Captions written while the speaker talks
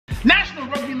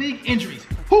League injuries.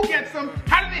 Who gets them?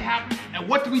 How do they happen? And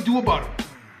what do we do about them?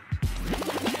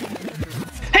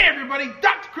 Hey everybody,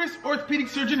 Dr. Chris, orthopedic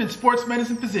surgeon and sports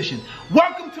medicine physician.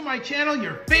 Welcome to my channel,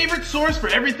 your favorite source for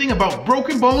everything about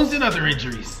broken bones and other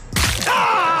injuries.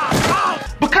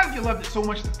 Because you loved it so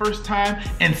much the first time,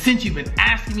 and since you've been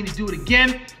asking me to do it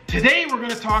again, today we're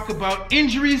going to talk about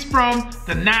injuries from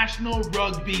the National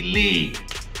Rugby League.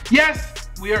 Yes,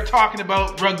 we are talking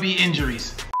about rugby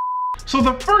injuries. So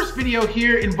the first video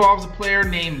here involves a player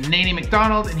named Nene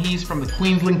McDonald, and he's from the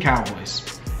Queensland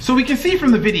Cowboys. So we can see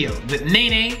from the video that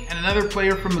Nene and another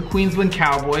player from the Queensland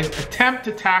Cowboys attempt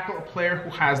to tackle a player who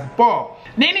has the ball.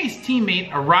 Nene's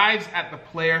teammate arrives at the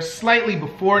player slightly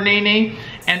before Nene,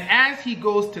 and as he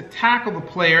goes to tackle the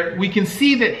player, we can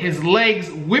see that his legs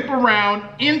whip around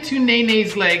into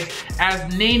Nene's legs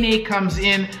as Nene comes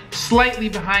in slightly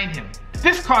behind him.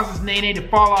 This causes Nene to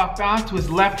fall off balance to his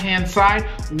left-hand side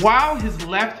while his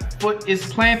left foot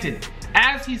is planted.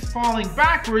 As he's falling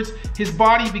backwards, his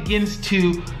body begins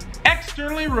to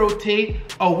externally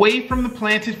rotate away from the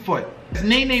planted foot. As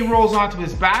Nene rolls onto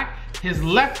his back, his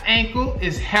left ankle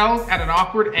is held at an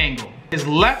awkward angle. His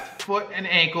left foot and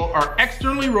ankle are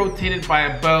externally rotated by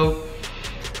about,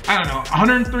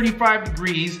 135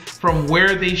 degrees from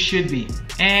where they should be.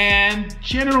 And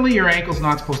generally your ankle's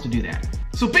not supposed to do that.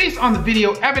 So based on the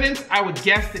video evidence, I would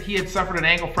guess that he had suffered an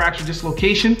ankle fracture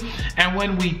dislocation, and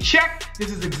when we checked,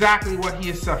 this is exactly what he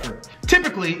has suffered.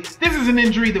 Typically, this is an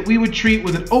injury that we would treat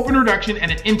with an open reduction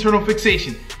and an internal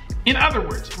fixation. In other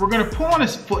words, we're gonna pull on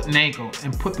his foot and ankle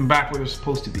and put them back where they're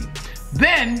supposed to be.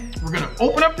 Then, we're gonna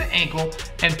open up the ankle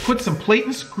and put some plate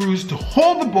and screws to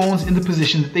hold the bones in the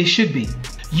position that they should be.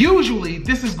 Usually,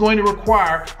 this is going to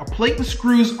require a plate and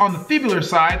screws on the fibular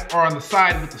side or on the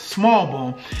side with the small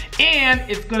bone, and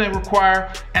it's gonna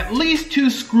require at least 2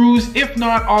 screws, if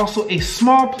not also a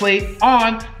small plate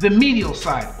on the medial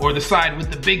side or the side with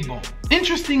the big bone.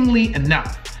 Interestingly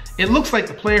enough, it looks like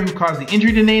the player who caused the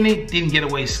injury to Nene didn't get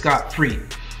away scot-free.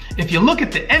 If you look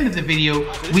at the end of the video,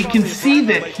 we can see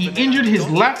that he injured his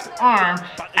left arm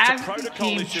as it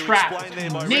became trapped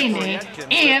between Nene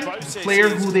and the player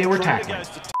who they were tackling.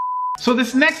 So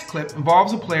this next clip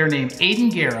involves a player named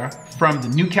Aiden Guerra from the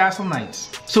Newcastle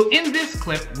Knights. So in this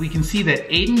clip, we can see that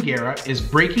Aiden Guerra is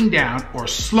breaking down or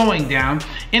slowing down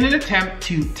in an attempt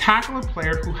to tackle a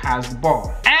player who has the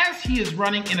ball. As he is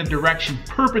running in a direction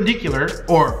perpendicular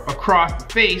or across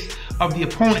the face of the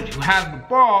opponent who has the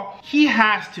ball, he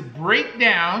has to break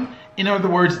down, in other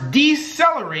words,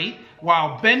 decelerate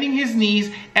while bending his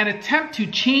knees and attempt to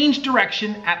change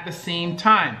direction at the same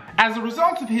time. As a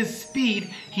result of his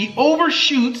speed, he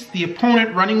overshoots the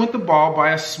opponent running with the ball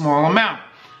by a small amount.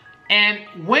 And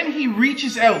when he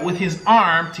reaches out with his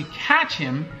arm to catch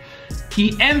him,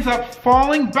 he ends up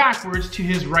falling backwards to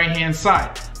his right-hand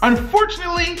side.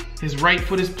 Unfortunately, his right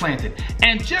foot is planted.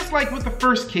 And just like with the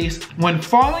first case, when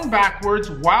falling backwards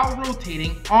while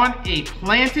rotating on a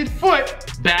planted foot,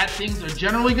 bad things are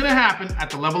generally gonna happen at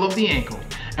the level of the ankle.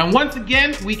 And once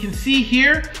again, we can see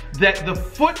here that the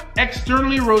foot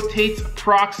externally rotates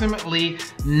approximately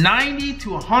 90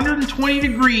 to 120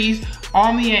 degrees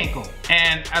on the ankle.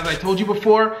 And as I told you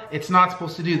before, it's not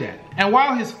supposed to do that. And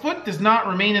while his foot does not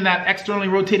remain in that externally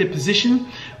rotated position,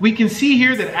 we can see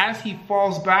here that as he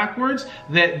falls backwards,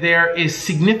 that there is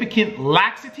significant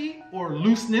laxity or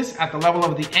looseness at the level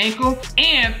of the ankle,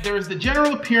 and there is the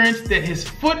general appearance that his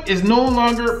foot is no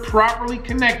longer properly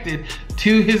connected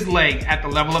to his leg at the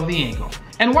level of the ankle.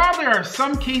 And while there are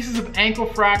some cases of ankle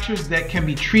fractures that can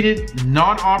be treated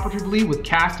non-operatively with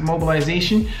cast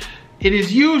immobilization, it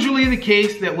is usually the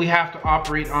case that we have to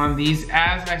operate on these,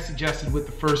 as I suggested with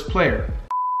the first player.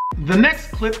 The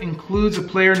next clip includes a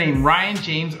player named Ryan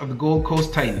James of the Gold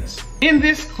Coast Titans. In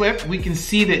this clip, we can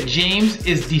see that James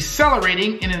is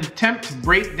decelerating in an attempt to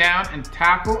break down and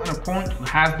tackle an opponent who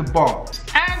has the ball.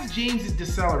 As James is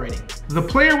decelerating, the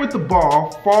player with the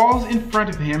ball falls in front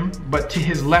of him, but to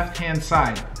his left-hand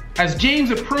side. As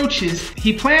James approaches,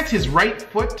 he plants his right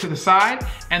foot to the side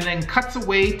and then cuts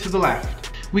away to the left.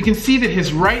 We can see that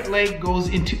his right leg goes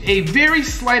into a very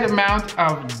slight amount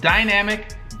of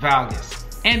dynamic valgus.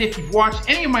 And if you've watched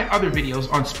any of my other videos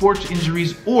on sports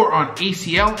injuries or on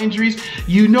ACL injuries,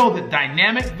 you know that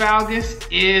dynamic valgus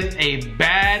is a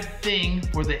bad thing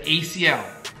for the ACL.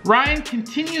 Ryan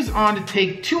continues on to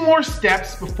take 2 more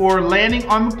steps before landing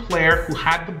on the player who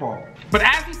had the ball. But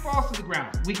as he falls to the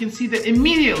ground, we can see that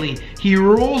immediately he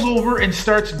rolls over and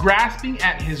starts grasping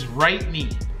at his right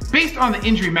knee. Based on the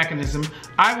injury mechanism,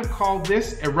 I would call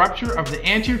this a rupture of the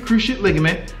anterior cruciate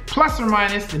ligament plus or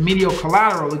minus the medial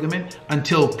collateral ligament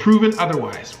until proven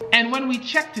otherwise. And when we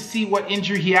check to see what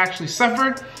injury he actually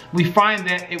suffered, we find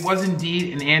that it was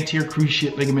indeed an anterior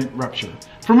cruciate ligament rupture.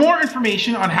 For more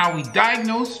information on how we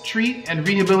diagnose, treat, and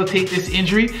rehabilitate this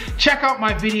injury, check out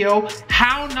my video,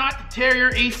 How Not to Tear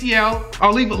Your ACL.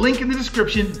 I'll leave a link in the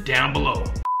description down below.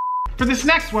 For this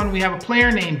next one, we have a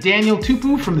player named Daniel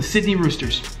Tupu from the Sydney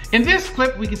Roosters. In this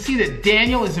clip, we can see that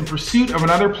Daniel is in pursuit of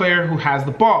another player who has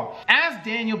the ball. As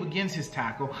Daniel begins his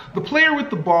tackle, the player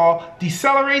with the ball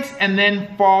decelerates and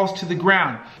then falls to the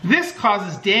ground. This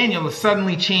causes Daniel to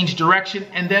suddenly change direction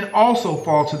and then also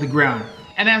fall to the ground.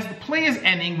 And as the play is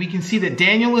ending, we can see that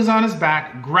Daniel is on his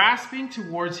back, grasping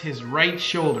towards his right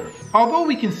shoulder. Although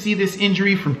we can see this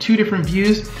injury from two different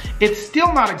views, it's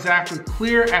still not exactly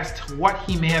clear as to what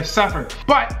he may have suffered.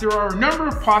 But there are a number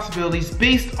of possibilities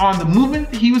based on the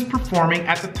movement that he was performing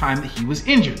at the time that he was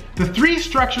injured. The three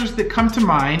structures that come to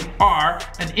mind are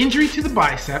an injury to the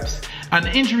biceps, an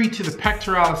injury to the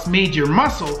pectoralis major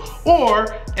muscle,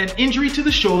 or an injury to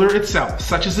the shoulder itself,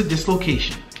 such as a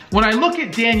dislocation. When I look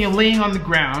at Daniel laying on the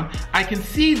ground, I can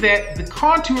see that the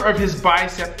contour of his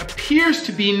bicep appears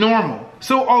to be normal.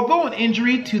 So although an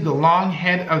injury to the long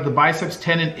head of the biceps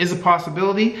tendon is a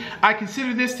possibility, I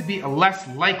consider this to be a less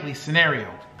likely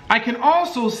scenario. I can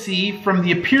also see from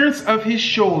the appearance of his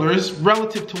shoulders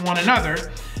relative to one another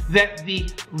that the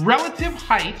relative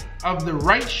height of the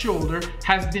right shoulder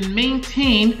has been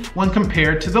maintained when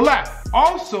compared to the left.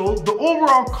 Also, the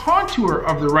overall contour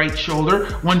of the right shoulder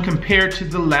when compared to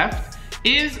the left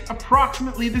is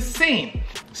approximately the same.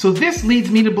 So this leads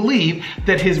me to believe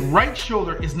that his right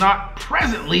shoulder is not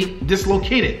presently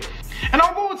dislocated. And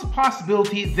although it's a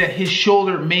possibility that his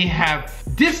shoulder may have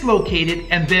dislocated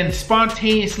and then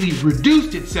spontaneously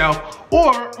reduced itself,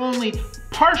 or only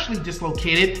partially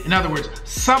dislocated, in other words,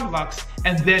 sublux,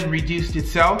 and then reduced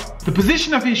itself, the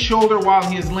position of his shoulder while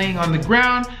he is laying on the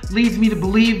ground leads me to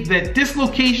believe that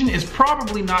dislocation is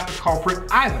probably not the culprit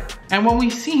either. And when we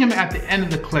see him at the end of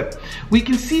the clip, we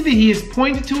can see that he is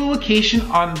pointed to a location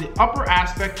on the upper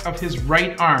aspect of his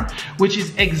right arm, which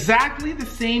is exactly the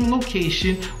same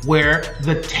location where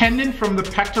the tendon from the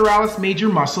pectoralis major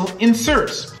muscle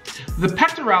inserts. The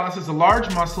pectoralis is a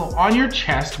large muscle on your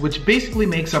chest which basically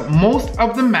makes up most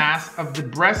of the mass of the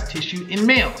breast tissue in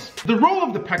males. The role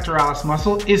of the pectoralis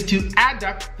muscle is to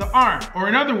adduct the arm, or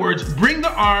in other words, bring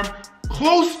the arm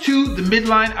close to the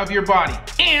midline of your body.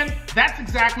 And that's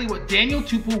exactly what Daniel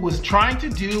Tupu was trying to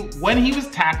do when he was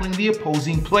tackling the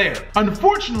opposing player.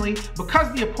 Unfortunately,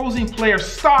 because the opposing player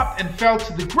stopped and fell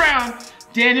to the ground,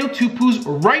 Daniel Tupu's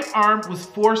right arm was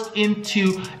forced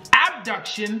into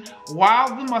abduction while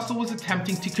the muscle was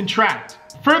attempting to contract.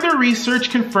 Further research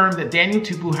confirmed that Daniel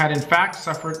Tupu had in fact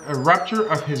suffered a rupture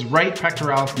of his right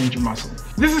pectoralis major muscle.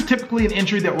 This is typically an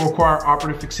injury that will require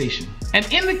operative fixation.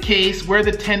 And in the case where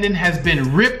the tendon has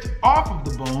been ripped off of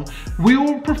the bone, we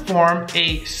will perform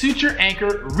a suture anchor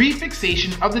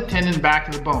refixation of the tendon back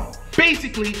to the bone.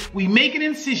 Basically, we make an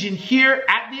incision here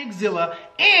at the axilla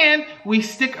and we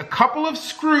stick a couple of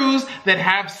screws that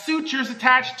have sutures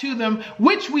attached to them,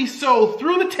 which we sew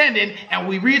through the tendon and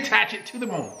we reattach it to the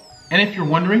bone. And if you're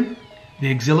wondering,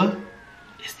 the axilla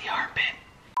is the armpit.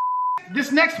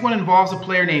 This next one involves a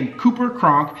player named Cooper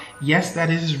Cronk, yes, that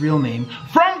is his real name,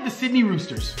 from the Sydney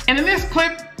Roosters. And in this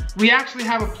clip, we actually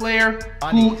have a player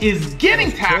who is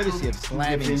getting tackled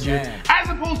as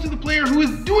opposed to the player who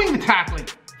is doing the tackling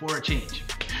for a change.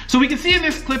 So we can see in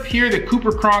this clip here that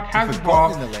Cooper Cronk has the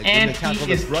ball and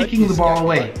he is kicking the ball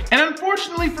away. And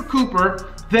unfortunately for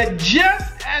Cooper, that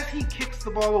just as he kicks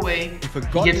the ball away,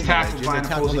 he gets tackled by an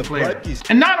opposing player.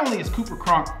 And not only is Cooper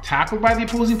Cronk tackled by the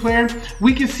opposing player,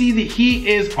 we can see that he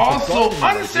is also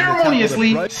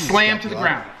unceremoniously slammed to the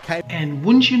ground. And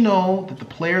wouldn't you know that the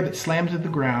player that slammed to the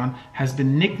ground has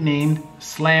been nicknamed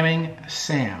Slamming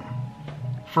Sam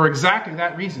for exactly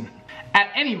that reason. At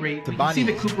any rate, we can see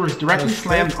that Cooper is directly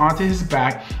slammed onto his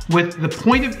back, with the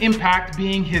point of impact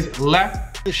being his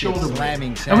left shoulder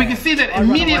blade. And we can see that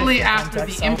immediately after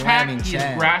the impact, he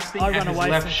is grasping at his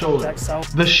left shoulder.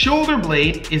 The shoulder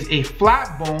blade is a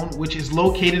flat bone which is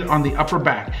located on the upper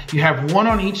back. You have one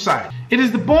on each side. It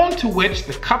is the bone to which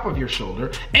the cup of your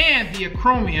shoulder and the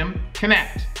acromion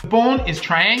connect. The bone is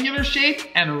triangular shaped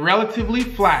and relatively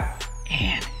flat,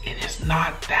 and it is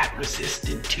not that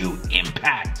resistant to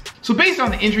impact. So based on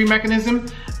the injury mechanism,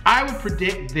 I would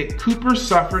predict that Cooper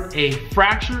suffered a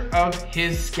fracture of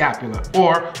his scapula,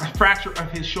 or a fracture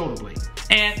of his shoulder blade.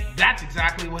 And that's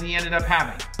exactly what he ended up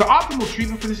having. The optimal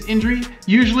treatment for this injury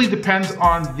usually depends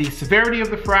on the severity of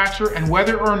the fracture and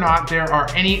whether or not there are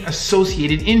any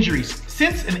associated injuries.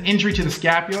 Since an injury to the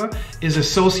scapula is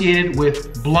associated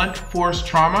with blunt force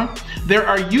trauma, there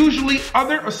are usually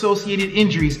other associated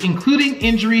injuries, including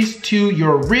injuries to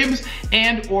your ribs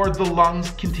and or the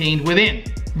lungs contained within.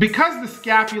 Because the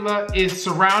scapula is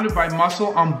surrounded by muscle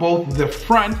on both the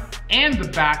front and the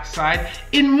back side,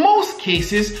 in most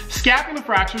cases, scapular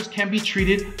fractures can be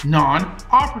treated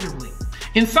non-operatively.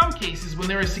 In some cases, when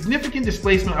there is significant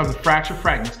displacement of the fracture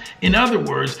fragments, in other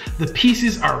words, the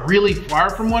pieces are really far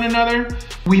from one another,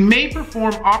 we may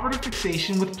perform operative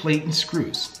fixation with plate and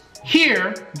screws.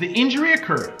 Here, the injury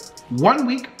occurred 1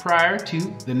 week prior to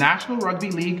the National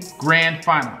Rugby League Grand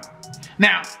Final.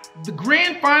 Now, the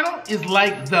Grand Final is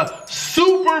like the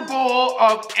Super Bowl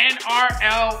of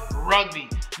NRL rugby.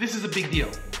 This is a big deal.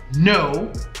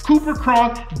 No, Cooper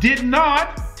Cronk did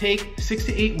not take 6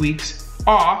 to 8 weeks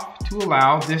off to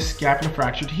allow this scapular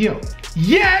fracture to heal.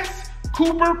 Yes,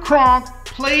 Cooper Cronk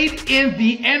played in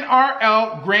the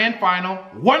NRL Grand Final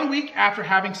 1 week after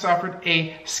having suffered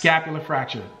a scapular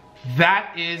fracture.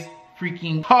 That is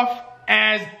freaking tough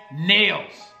as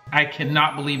nails. I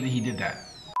cannot believe that he did that.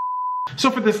 So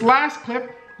for this last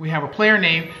clip, we have a player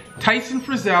named Tyson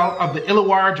Frizzell of the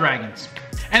Illawarra Dragons.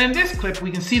 And in this clip,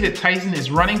 we can see that Tyson is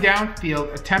running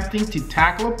downfield attempting to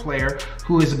tackle a player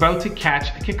who is about to catch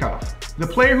a kickoff. The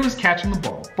player who is catching the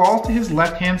ball falls to his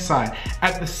left-hand side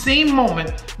at the same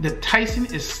moment that Tyson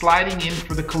is sliding in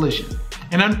for the collision.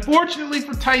 And unfortunately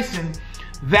for Tyson,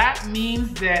 that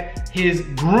means that his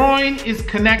groin is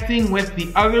connecting with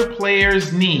the other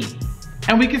player's knee.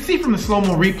 And we can see from the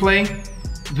slow-mo replay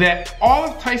that all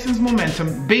of Tyson's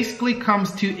momentum basically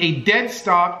comes to a dead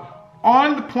stop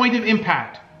on the point of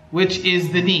impact, which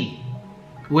is the knee,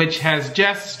 which has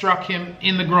just struck him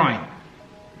in the groin,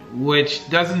 which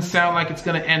doesn't sound like it's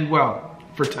gonna end well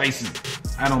for Tyson,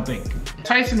 I don't think.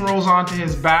 Tyson rolls onto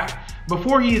his back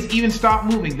before he has even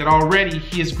stopped moving that already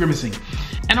he is grimacing.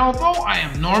 And although I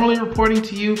am normally reporting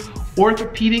to you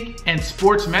orthopedic and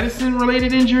sports medicine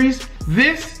related injuries,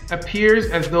 this appears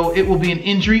as though it will be an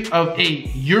injury of a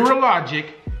urologic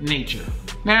nature.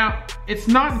 Now, it's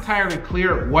not entirely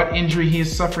clear what injury he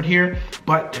has suffered here,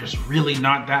 but there's really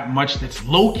not that much that's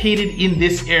located in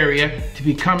this area to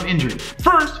become injured.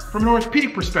 First, from an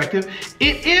orthopedic perspective,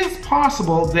 it is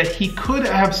possible that he could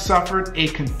have suffered a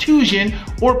contusion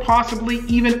or possibly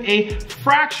even a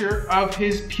fracture of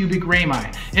his pubic rami.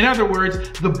 In other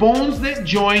words, the bones that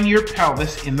join your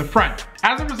pelvis in the front,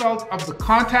 as a result of the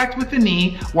contact with the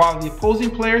knee while the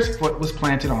opposing player's foot was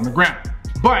planted on the ground.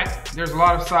 But there's a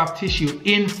lot of soft tissue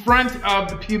in front of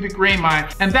the pubic rami,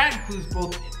 and that includes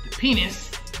both the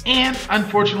penis and,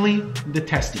 unfortunately, the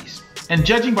testes. And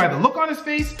judging by the look on his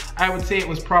face, I would say it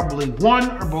was probably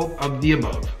one or both of the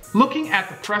above. Looking at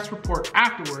the press report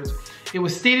afterwards, it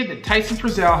was stated that Tyson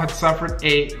Frizzell had suffered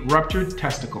a ruptured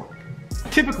testicle.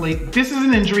 Typically, this is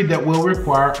an injury that will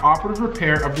require operative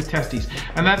repair of the testes,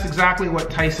 and that's exactly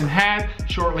what Tyson had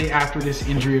shortly after this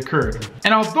injury occurred.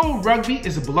 And although rugby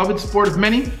is a beloved sport of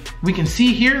many, we can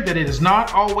see here that it is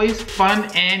not always fun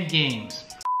and games.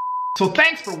 So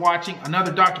thanks for watching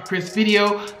another Dr. Chris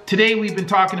video. Today we've been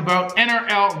talking about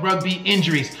NRL rugby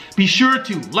injuries. Be sure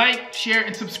to like, share,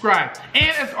 and subscribe.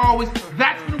 And as always,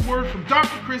 that's been a word from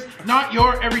Dr. Chris, not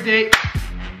your everyday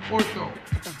ortho.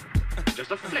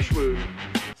 Just a flesh wound.